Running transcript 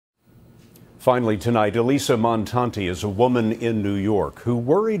Finally tonight, Elizza Montani is a woman in New York who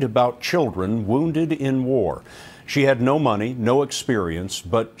worried about children wounded in war. She had no money, no experience,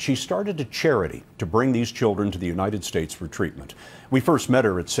 but she started a charity to bring these children to the United States for treatment. We first met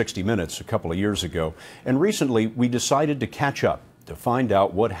her at 60 Minutes a couple of years ago, and recently we decided to catch up to find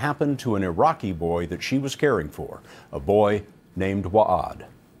out what happened to an Iraqi boy that she was caring for, a boy named Waad.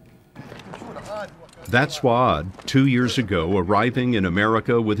 That's Waad, 2 years ago, arriving in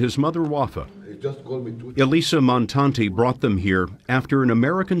America with his mother Wafa. Elizza Montani brought them here after an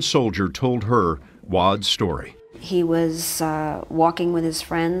American soldier told her Waad's story. He was walking with his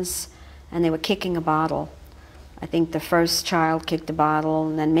friends, and they were kicking a bottle. I think the first child kicked the bottle,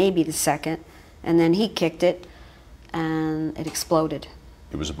 and then maybe the second, and then he kicked it, and it exploded.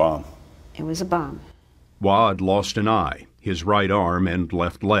 It was a bomb. It was a bomb. Waad lost an eye, his right arm and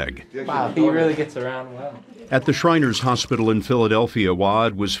left leg. Wow, he really gets around well. At the Shriners Hospital in Philadelphia,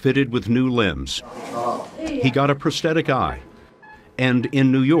 Waad was fitted with new limbs. He got a prosthetic eye. And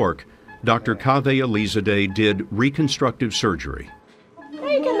in New York, Dr. Kaveh Elizadeh did reconstructive surgery. Now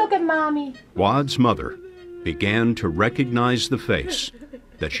you can look at Mommy. Waad's mother began to recognize the face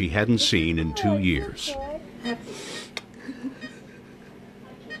that she hadn't seen in 2 years.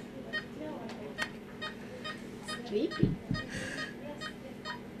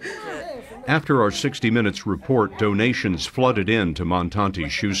 After our 60 Minutes report, donations flooded in to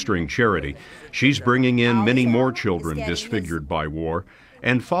Montani's shoestring charity. She's bringing in many more children disfigured by war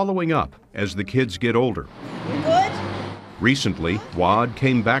and following up as the kids get older. Recently, Waad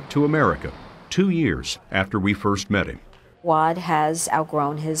came back to America 2 years after we first met him. Waad has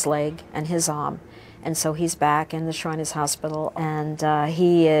outgrown his leg and his arm, and so he's back in the Shriners Hospital, and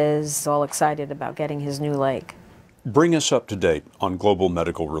he is all excited about getting his new leg. Bring us up to date on global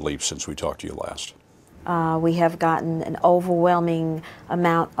medical relief since we talked to you last. We have gotten an overwhelming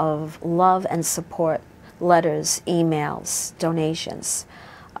amount of love and support, letters, emails, donations.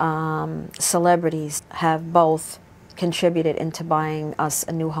 Celebrities have both contributed into buying us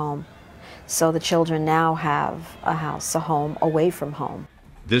a new home. So the children now have a house, a home, away from home.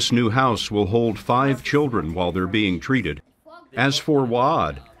 This new house will hold 5 children while they're being treated. As for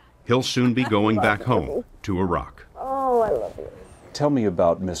Waad, he'll soon be going back home to Iraq. Oh, I love you. Tell me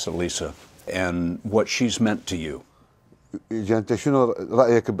about Miss Elizza and what she's meant to you. أنت شنو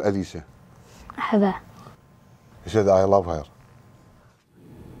رأيك بأليسا؟ أحبها. He said, I love her.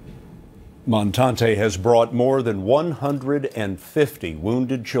 Montani has brought more than 150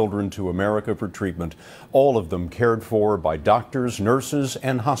 wounded children to America for treatment, all of them cared for by doctors, nurses,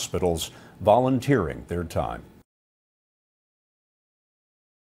 and hospitals volunteering their time.